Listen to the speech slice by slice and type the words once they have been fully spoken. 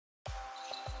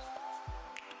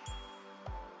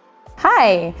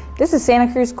Hi, this is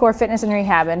Santa Cruz CORE Fitness and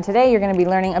Rehab, and today you're going to be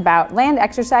learning about land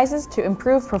exercises to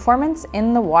improve performance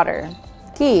in the water.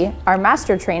 Guy, our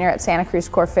master trainer at Santa Cruz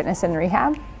CORE Fitness and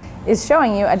Rehab, is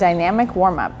showing you a dynamic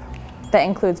warm-up that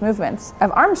includes movements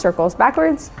of arm circles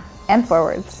backwards and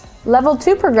forwards. Level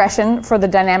 2 progression for the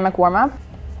dynamic warm-up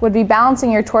would be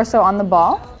balancing your torso on the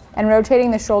ball and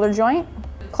rotating the shoulder joint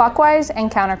clockwise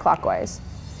and counterclockwise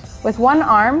with one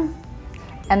arm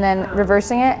and then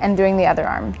reversing it and doing the other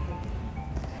arm.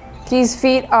 Guy's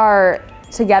feet are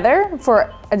together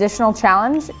for additional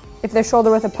challenge. If they're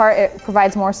shoulder width apart, it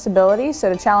provides more stability,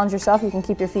 so to challenge yourself, you can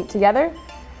keep your feet together.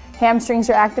 Hamstrings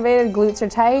are activated, glutes are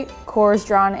tight, core is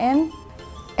drawn in,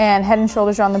 and head and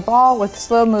shoulders are on the ball with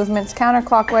slow movements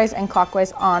counterclockwise and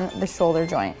clockwise on the shoulder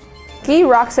joint. Guy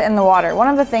rocks it in the water. One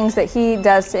of the things that he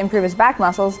does to improve his back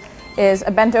muscles is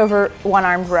a bent over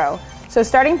one-armed row. So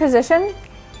starting position,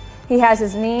 he has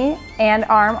his knee and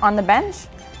arm on the bench,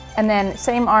 and then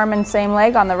same arm and same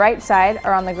leg on the right side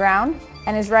are on the ground,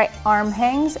 and his right arm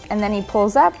hangs, and then he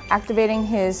pulls up, activating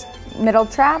his middle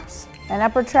traps and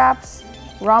upper traps,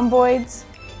 rhomboids,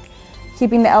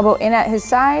 keeping the elbow in at his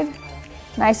side,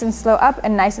 nice and slow up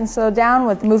and nice and slow down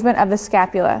with movement of the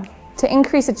scapula. To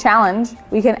increase a challenge,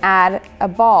 we can add a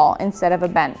ball instead of a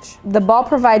bench. The ball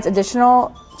provides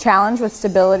additional challenge with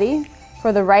stability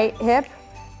for the right hip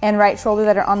and right shoulder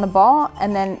that are on the ball,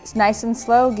 and then nice and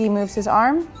slow, Guy moves his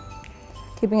arm,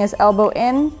 keeping his elbow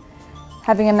in,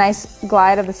 having a nice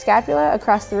glide of the scapula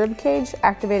across the rib cage,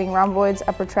 activating rhomboids,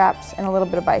 upper traps, and a little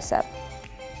bit of bicep.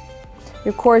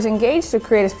 Your core is engaged to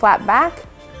create a flat back,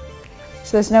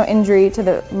 so there's no injury to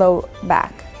the low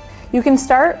back. You can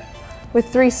start with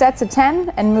 3 sets of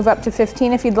 10 and move up to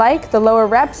 15 if you'd like. The lower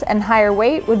reps and higher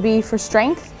weight would be for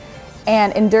strength,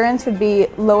 and endurance would be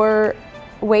lower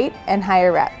weight and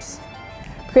higher reps.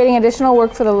 Creating additional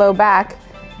work for the low back,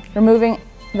 removing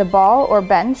the ball or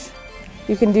bench,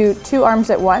 you can do 2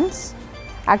 arms at once,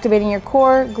 activating your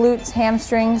core, glutes,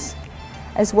 hamstrings,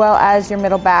 as well as your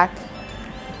middle back.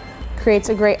 Creates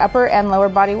a great upper and lower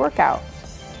body workout,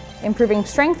 improving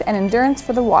strength and endurance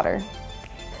for the water.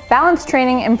 Balance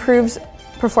training improves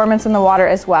performance in the water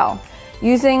as well.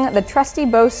 Using the trusty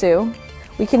Bosu,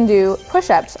 we can do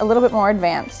push-ups a little bit more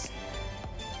advanced.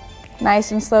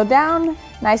 Nice and slow down,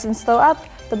 nice and slow up.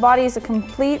 The body is a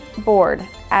complete board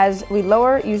as we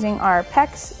lower using our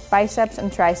pecs, biceps,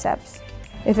 and triceps.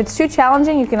 If it's too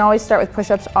challenging, you can always start with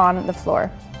push-ups on the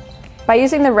floor. By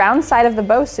using the round side of the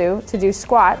Bosu to do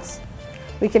squats,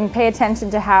 we can pay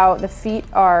attention to how the feet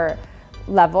are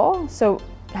level, so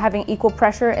having equal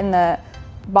pressure in the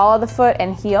ball of the foot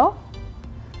and heel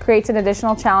creates an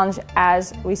additional challenge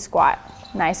as we squat.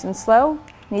 Nice and slow,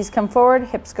 knees come forward,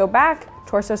 hips go back,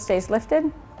 torso stays lifted.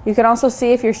 You can also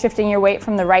see if you're shifting your weight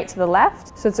from the right to the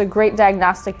left, so it's a great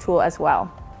diagnostic tool as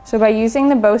well. So by using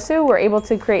the Bosu, we're able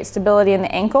to create stability in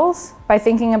the ankles by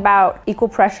thinking about equal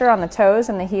pressure on the toes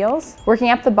and the heels. Working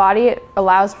up the body, it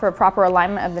allows for a proper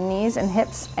alignment of the knees and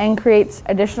hips and creates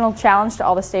additional challenge to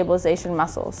all the stabilization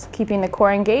muscles. Keeping the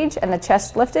core engaged and the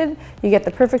chest lifted, you get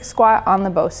the perfect squat on the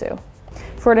Bosu.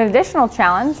 For an additional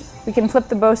challenge, we can flip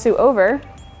the Bosu over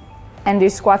and do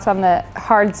squats on the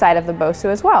hard side of the Bosu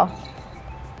as well.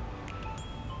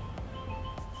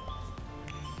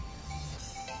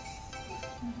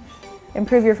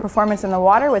 Improve your performance in the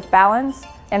water with balance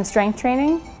and strength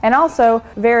training, and also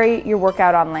vary your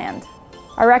workout on land.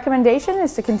 Our recommendation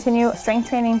is to continue a strength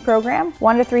training program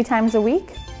 1 to 3 times a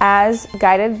week as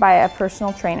guided by a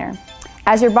personal trainer.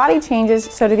 As your body changes,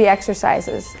 so do the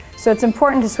exercises. So it's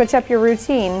important to switch up your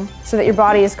routine so that your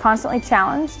body is constantly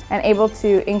challenged and able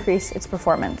to increase its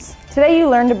performance. Today you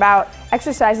learned about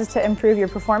exercises to improve your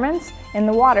performance in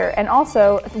the water and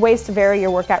also ways to vary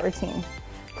your workout routine.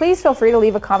 Please feel free to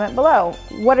leave a comment below.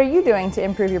 What are you doing to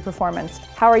improve your performance?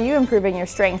 How are you improving your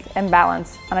strength and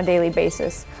balance on a daily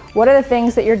basis? What are the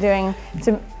things that you're doing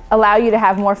to allow you to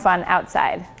have more fun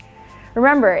outside?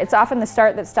 Remember, it's often the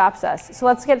start that stops us. So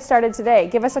let's get started today.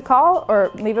 Give us a call or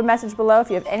leave a message below if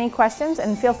you have any questions,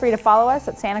 and feel free to follow us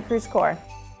at Santa Cruz CORE.